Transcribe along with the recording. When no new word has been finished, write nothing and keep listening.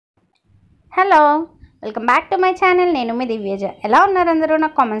Hello welcome back to my channel. నేను మీ దివ్యజ. ఎలా ఉన్నారు అందరూ?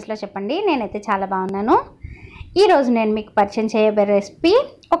 నాకు కామెంట్స్లో చెప్పండి. నేనైతే చాలా బాగున్నాను. ఈరోజు నేను మీకు పరిచయం చేయబోయే రెసిపీ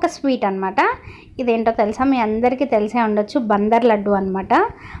ఒక స్వీట్ అనమాట. ఇదేంటో తెలుసా? మీ అందరికీ తెలిసే ఉండొచ్చు, బందర్ లడ్డు అనమాట.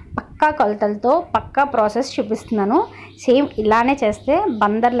 పక్కా కొలతలతో పక్కా ప్రాసెస్ చూపిస్తున్నాను. సేమ్ ఇలానే చేస్తే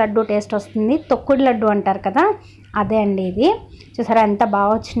బందర్ లడ్డు టేస్ట్ వస్తుంది. తొక్కుడు లడ్డు అంటారు కదా, అదే అండి ఇది. చూసారా ఎంత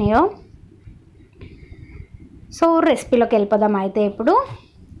బాగా వచ్చినాయో. సో రెసిపీలోకి వెళ్ళిపోదాం. అయితే ఇప్పుడు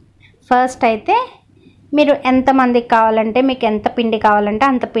ఫస్ట్ అయితే మీరు ఎంతమందికి కావాలంటే, మీకు ఎంత పిండి కావాలంటే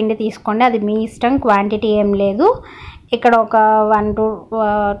అంత పిండి తీసుకోండి. అది మీ ఇష్టం, క్వాంటిటీ ఏం లేదు. ఇక్కడ ఒక 1 to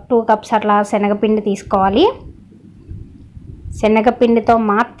 2 కప్స్ అట్లా శనగపిండి తీసుకోవాలి. శనగపిండితో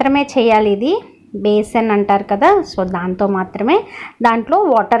మాత్రమే చేయాలి ఇది. బేసన్ అంటారు కదా, సో దాంతో మాత్రమే. దాంట్లో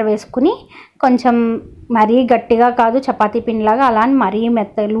వాటర్ వేసుకుని కొంచెం మరీ గట్టిగా కాదు, చపాతీ పిండిలాగా అలా అని మరీ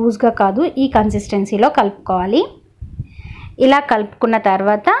లూజ్గా కాదు, ఈ కన్సిస్టెన్సీలో కలుపుకోవాలి. ఇలా కలుపుకున్న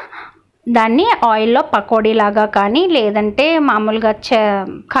తర్వాత దాన్ని ఆయిల్లో పకోడీలాగా కానీ, లేదంటే మామూలుగా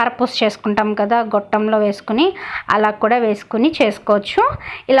కారపూస చేసుకుంటాం కదా గొట్టంలో వేసుకుని, అలా కూడా వేసుకుని చేసుకోవచ్చు.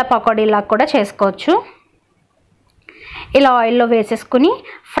 ఇలా పకోడీలాగా కూడా చేసుకోవచ్చు. ఇలా ఆయిల్లో వేసేసుకుని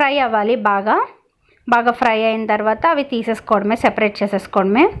ఫ్రై అవ్వాలి. బాగా ఫ్రై అయిన తర్వాత అవి తీసేసుకోవడమే, సెపరేట్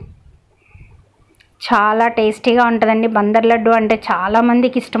చేసేసుకోవడమే. చాలా టేస్టీగా ఉంటుందండి. బందర్ లడ్డు అంటే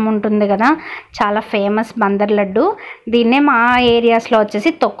చాలామందికి ఇష్టం ఉంటుంది కదా, చాలా ఫేమస్ బందర్ లడ్డు. దీన్నే మా ఏరియాస్లో వచ్చేసి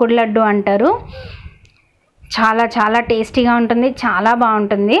తొక్కుడు లడ్డు అంటారు. చాలా చాలా టేస్టీగా ఉంటుంది, చాలా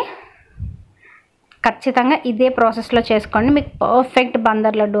బాగుంటుంది. ఖచ్చితంగా ఇదే ప్రాసెస్లో చేసుకోండి, మీకు పర్ఫెక్ట్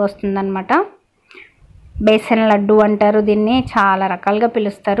బందర్ లడ్డు వస్తుందన్నమాట. బేసన్ లడ్డు అంటారు దీన్ని, చాలా రకాలుగా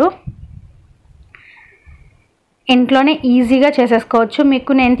పిలుస్తారు. ఇంట్లోనే ఈజీగా చేసేసుకోవచ్చు.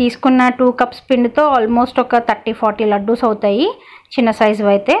 మీకు నేను తీసుకున్న 2 కప్స్ పిండితో ఆల్మోస్ట్ ఒక 30-40 లడ్డూస్ అవుతాయి. చిన్న సైజు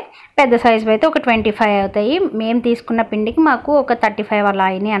అయితే, పెద్ద సైజు అయితే ఒక 25 అవుతాయి. మేము తీసుకున్న పిండికి మాకు ఒక 35 అలా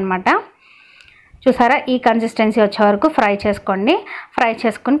అయినాయి అనమాట. చూసారా, ఈ కన్సిస్టెన్సీ వచ్చే వరకు ఫ్రై చేసుకోండి. ఫ్రై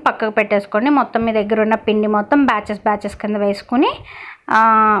చేసుకుని పక్కకు పెట్టేసుకోండి. మొత్తం మీ దగ్గర ఉన్న పిండి మొత్తం బ్యాచెస్ కింద వేసుకుని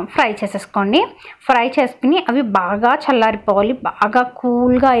ఫ్రై చేసేసుకోండి. ఫ్రై చేసుకుని అవి బాగా చల్లారిపోవాలి, బాగా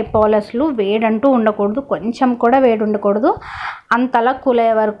కూల్గా అయిపోవాలి. అసలు వేడంటూ ఉండకూడదు, కొంచెం కూడా వేడి ఉండకూడదు. అంతలా కూల్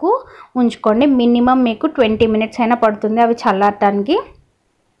అయ్యే వరకు ఉంచుకోండి. మినిమం మీకు 20 మినిట్స్ అయినా పడుతుంది అవి చల్లారటానికి.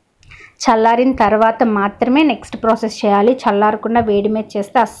 చల్లారిన తర్వాత మాత్రమే నెక్స్ట్ ప్రాసెస్ చేయాలి. చల్లారకుండా వేడి మీద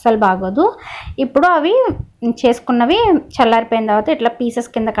చేస్తే అస్సలు బాగోదు. ఇప్పుడు అవి చేసుకున్నవి చల్లారిపోయిన తర్వాత ఇట్లా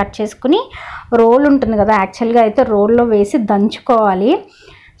పీసెస్ కింద కట్ చేసుకుని, రోల్ ఉంటుంది కదా, యాక్చువల్గా అయితే రోల్లో వేసి దంచుకోవాలి.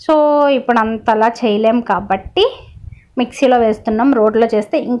 సో ఇప్పుడు అంతలా చేయలేం కాబట్టి మిక్సీలో వేస్తున్నాం. రోడ్లో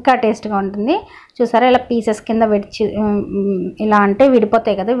చేస్తే ఇంకా టేస్ట్గా ఉంటుంది. చూసారా, ఇలా పీసెస్ కింద ఇలా అంటే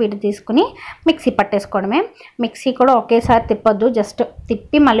విడిపోతాయి కదా, విడి తీసుకుని మిక్సీ పట్టేసుకోవడమే. మిక్సీ కూడా ఒకేసారి తిప్పొద్దు, జస్ట్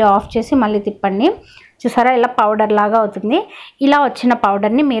తిప్పి మళ్ళీ ఆఫ్ చేసి మళ్ళీ తిప్పండి. చూసారా, ఇలా పౌడర్ లాగా అవుతుంది. ఇలా వచ్చిన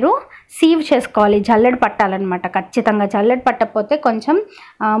పౌడర్ని మీరు సీవ్ చేసుకోవాలి, జల్లెడ పట్టాలన్నమాట. ఖచ్చితంగా జల్లెడ పట్టకపోతే కొంచెం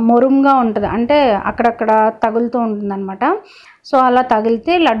మొరుంగా ఉంటుంది, అంటే అక్కడక్కడ తగులుతూ ఉంటుంది అనమాట. సో అలా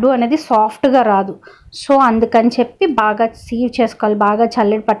తగిలితే లడ్డు అనేది సాఫ్ట్గా రాదు. సో అందుకని చెప్పి బాగా సీవ్ చేసుకోవాలి, బాగా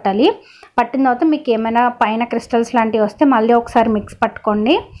జల్లెడ పట్టాలి. పట్టిన తర్వాత మీకు ఏమైనా పైన క్రిస్టల్స్ లాంటివి వస్తే మళ్ళీ ఒకసారి మిక్స్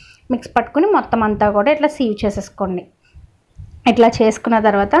పట్టుకుని మొత్తం అంతా కూడా ఇట్లా సీవ్ చేసేసుకోండి. ఇట్లా చేసుకున్న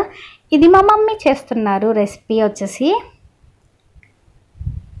తర్వాత ఇది మా మమ్మీ చేస్తున్నారు రెసిపీ వచ్చేసి.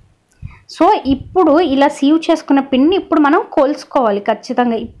 సో ఇప్పుడు ఇలా సీవ్ చేసుకున్న పిండిని ఇప్పుడు మనం కోల్చుకోవాలి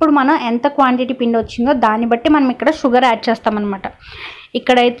ఖచ్చితంగా. ఇప్పుడు మనం ఎంత క్వాంటిటీ పిండి వచ్చిందో దాన్ని బట్టి మనం ఇక్కడ షుగర్ యాడ్ చేస్తామన్నమాట.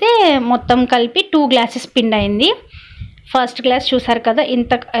 ఇక్కడైతే మొత్తం కలిపి 2 గ్లాసెస్ పిండి అయింది. ఫస్ట్ గ్లాస్ చూసారు కదా,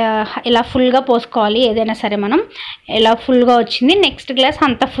 ఇంత ఇలా ఫుల్గా పోసుకోవాలి. ఏదైనా సరే మనం ఇలా ఫుల్గా వచ్చింది. నెక్స్ట్ గ్లాస్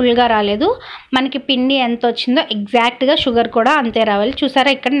అంత ఫుల్గా రాలేదు. మనకి పిండి ఎంత వచ్చిందో ఎగ్జాక్ట్గా షుగర్ కూడా అంతే రావాలి.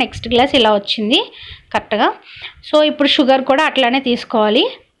 చూసారా, ఇక్కడ నెక్స్ట్ గ్లాస్ ఇలా వచ్చింది కరెక్ట్గా. సో ఇప్పుడు షుగర్ కూడా అట్లానే తీసుకోవాలి.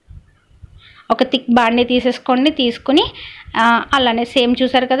 ఒక థిక్ బాండీ తీసేసుకోండి. తీసుకుని అలానే సేమ్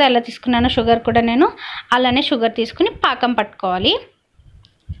చూసారు కదా ఎలా తీసుకున్నానో షుగర్ కూడా నేను అలానే షుగర్ తీసుకుని పాకం పట్టుకోవాలి.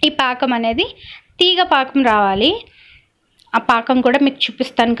 ఈ పాకం అనేది తీగ పాకం రావాలి. ఆ పాకం కూడా మీకు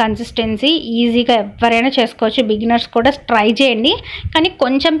చూపిస్తాను కన్సిస్టెన్సీ. ఈజీగా ఎవరైనా చేసుకోవచ్చు, బిగినర్స్ కూడా ట్రై చేయండి. కానీ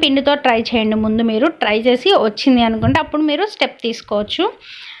కొంచెం పిండితో ట్రై చేయండి ముందు. మీరు ట్రై చేసి వచ్చింది అనుకుంటే అప్పుడు మీరు స్టెప్ తీసుకోవచ్చు.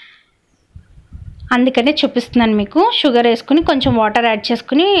 అందుకనే చూపిస్తున్నాను మీకు. షుగర్ వేసుకుని కొంచెం వాటర్ యాడ్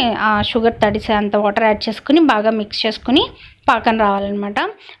చేసుకుని, షుగర్ తడిసే అంత వాటర్ యాడ్ చేసుకుని బాగా మిక్స్ చేసుకుని పాకం రావాలన్నమాట.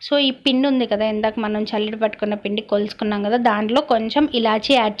 సో ఈ పిండి ఉంది కదా, ఇందాక మనం చల్లడి పట్టుకున్న పిండి కొలుసుకున్నాం కదా, దాంట్లో కొంచెం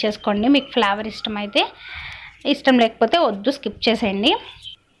ఇలాచీ యాడ్ చేసుకోండి. మీకు ఫ్లేవర్ ఇష్టమైతే, ఇష్టం లేకపోతే వద్దు, స్కిప్ చేసేయండి.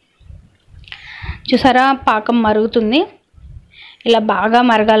 చూసారా, పాకం మరుగుతుంది. ఇలా బాగా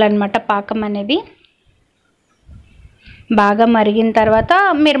మరగాలన్నమాట పాకం అనేది. బాగా మరిగిన తర్వాత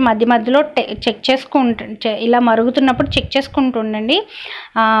మీరు మధ్య మధ్యలో చెక్ చేసుకుంటూ ఇలా మరుగుతున్నప్పుడు చెక్ చేసుకుంటూ ఉండండి,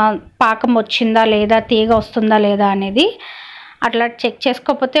 పాకం వచ్చిందా లేదా, తీగ వస్తుందా లేదా అనేది. అట్లా చెక్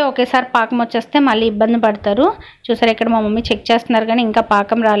చేసుకోకపోతే ఒకేసారి పాకం వచ్చేస్తే మళ్ళీ ఇబ్బంది పడతారు. చూసారు ఇక్కడ మా మమ్మీ చెక్ చేస్తున్నారు కానీ ఇంకా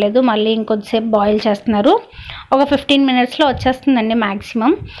పాకం రాలేదు, మళ్ళీ ఇంకొద్దిసేపు బాయిల్ చేస్తున్నారు. ఒక 15 మినిట్స్లో వచ్చేస్తుందండి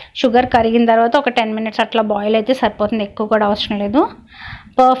మ్యాక్సిమం. షుగర్ కరిగిన తర్వాత ఒక 10 మినిట్స్ అట్లా బాయిల్ అయితే సరిపోతుంది, ఎక్కువ కూడా అవసరం లేదు.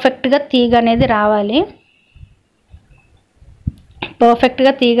 పర్ఫెక్ట్గా తీగ అనేది రావాలి.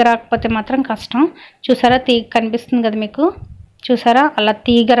 పర్ఫెక్ట్గా తీగ రాకపోతే మాత్రం కష్టం. చూసారా తీగ కనిపిస్తుంది కదా మీకు, చూసారా అలా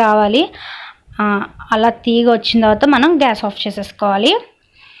తీగ రావాలి. అలా తీగ వచ్చిన తర్వాత మనం గ్యాస్ ఆఫ్ చేసేసుకోవాలి.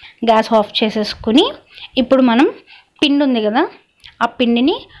 గ్యాస్ ఆఫ్ చేసేసుకుని ఇప్పుడు మనం పిండి ఉంది కదా, ఆ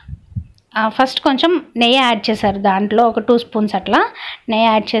పిండిని ఫస్ట్ కొంచెం నెయ్యి యాడ్ చేశారు, దాంట్లో ఒక 2 స్పూన్స్ అట్లా నెయ్యి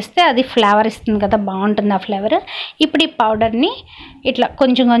యాడ్ చేస్తే అది ఫ్లేవర్ ఇస్తుంది కదా, బాగుంటుంది ఆ ఫ్లేవర్. ఇప్పుడు ఈ పౌడర్ని ఇట్లా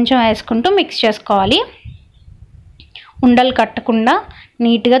కొంచెం కొంచెం వేసుకుంటూ మిక్స్ చేసుకోవాలి. ఉండలు కట్టకుండా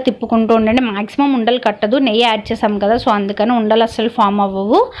నీట్గా తిప్పుకుంటూ ఉండండి. మ్యాక్సిమం ఉండలు కట్టదు, నెయ్యి యాడ్ చేసాం కదా, సో అందుకని ఉండలు అస్సలు ఫామ్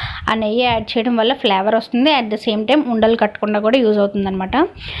అవ్వవు. ఆ నెయ్యి యాడ్ చేయడం వల్ల ఫ్లేవర్ వస్తుంది, అట్ ద సేమ్ టైం ఉండలు కట్టకుండా కూడా యూజ్ అవుతుంది అనమాట.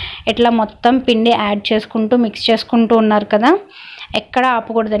 ఇట్లా మొత్తం పిండి యాడ్ చేసుకుంటూ మిక్స్ చేసుకుంటూ ఉన్నారు కదా, ఎక్కడ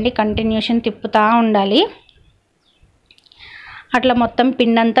ఆపకూడదండి, కంటిన్యూషన్ తిప్పుతూ ఉండాలి. అట్లా మొత్తం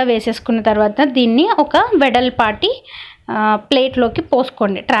పిండి అంతా వేసేసుకున్న తర్వాత దీన్ని ఒక వెడల్పాటి ప్లేట్లోకి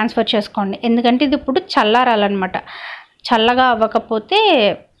పోసుకోండి, ట్రాన్స్ఫర్ చేసుకోండి. ఎందుకంటే ఇది ఇప్పుడు చల్లారాలన్నమాట. చల్లగా అవ్వకపోతే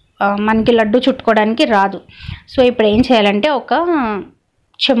మనకి లడ్డు చుట్టుకోవడానికి రాదు. సో ఇప్పుడు ఏం చేయాలంటే ఒక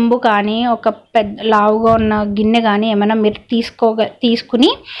చెంబు కానీ ఒక పెద్ద లావుగా ఉన్న గిన్నె కానీ ఏమైనా మీరు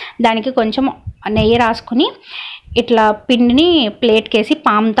తీసుకుని దానికి కొంచెం నెయ్యి రాసుకుని ఇట్లా పిండిని ప్లేట్కి వేసి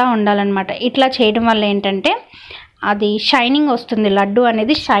పాముతా ఉండాలన్నమాట. ఇట్లా చేయడం వల్ల ఏంటంటే అది షైనింగ్ వస్తుంది, లడ్డు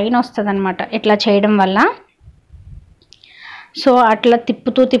అనేది షైన్ వస్తుంది అనమాట ఇట్లా చేయడం వల్ల. సో అట్లా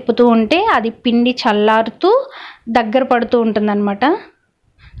తిప్పుతూ ఉంటే అది పిండి చల్లారుతూ దగ్గర పడుతూ ఉంటుందన్నమాట.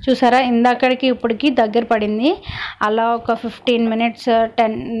 చూసారా ఇందాకడికి ఇప్పటికి దగ్గర పడింది. అలా ఒక 15 మినిట్స్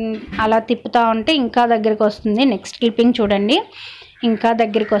 10 అలా తిప్పుతూ ఉంటే ఇంకా దగ్గరికి వస్తుంది. నెక్స్ట్ క్లిప్పింగ్ చూడండి, ఇంకా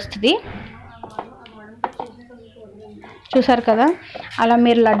దగ్గరికి వస్తుంది. చూసారు కదా, అలా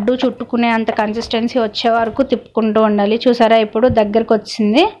మీరు లడ్డు చుట్టుకునే అంత కన్సిస్టెన్సీ వచ్చే వరకు తిప్పుకుంటూ ఉండాలి. చూసారా ఇప్పుడు దగ్గరికి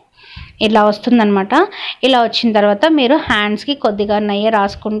వచ్చింది, ఇలా వస్తుందన్నమాట. ఇలా వచ్చిన తర్వాత మీరు హ్యాండ్స్కి కొద్దిగా నెయ్యి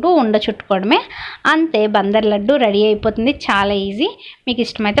రాసుకుంటూ ఉండ చుట్టుకోవడమే, అంతే బందర్ లడ్డు రెడీ అయిపోతుంది. చాలా ఈజీ. మీకు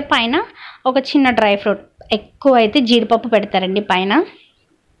ఇష్టమైతే పైన ఒక చిన్న డ్రై ఫ్రూట్, ఎక్కువ అయితే జీడిపప్పు పెడతారండి పైన,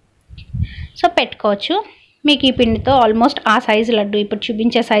 సో పెట్టుకోవచ్చు. మీకు ఈ పిండితో ఆల్మోస్ట్ ఆ సైజు లడ్డు, ఇప్పుడు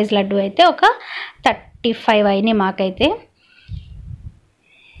చూపించే సైజు లడ్డు అయితే ఒక 35 అయినాయి మాకైతే.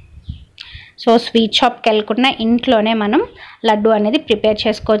 సో స్వీట్ షాప్కి వెళ్ళకుండా ఇంట్లోనే మనం లడ్డు అనేది ప్రిపేర్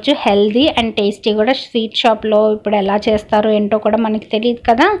చేసుకోవచ్చు. హెల్దీ అండ్ టేస్టీ కూడా. స్వీట్ షాప్లో ఇప్పుడు ఎలా చేస్తారో ఏంటో కూడా మనకి తెలియదు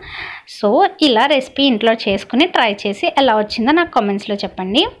కదా. సో ఇలా రెసిపీ ఇంట్లో చేసుకుని ట్రై చేసి ఎలా వచ్చిందో నాకు కామెంట్స్లో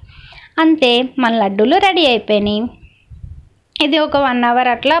చెప్పండి. అంతే, మన లడ్డూలు రెడీ అయిపోయినాయి. ఇది ఒక 1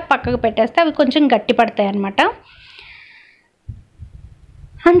 అవర్ అట్లా పక్కకు పెట్టేస్తే అవి కొంచెం గట్టి పడతాయి అన్నమాట.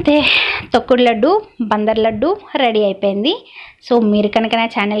 అంతే, తొక్కుడు లడ్డు బందర్ లడ్డు రెడీ అయిపోయింది. సో మీరు కనుక నా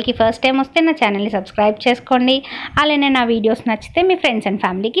ఛానల్కి ఫస్ట్ టైం వస్తే నా ఛానల్ని సబ్స్క్రైబ్ చేసుకోండి. అలానే నా వీడియోస్ నచ్చితే మీ ఫ్రెండ్స్ అండ్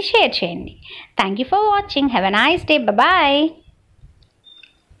ఫ్యామిలీకి షేర్ చేయండి. Thank you for watching. Have a nice day. Bye.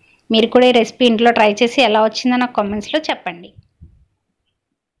 మీరు కూడా ఈ రెసిపీ ఇంట్లో ట్రై చేసి ఎలా వచ్చిందో నాకు కామెంట్స్లో చెప్పండి.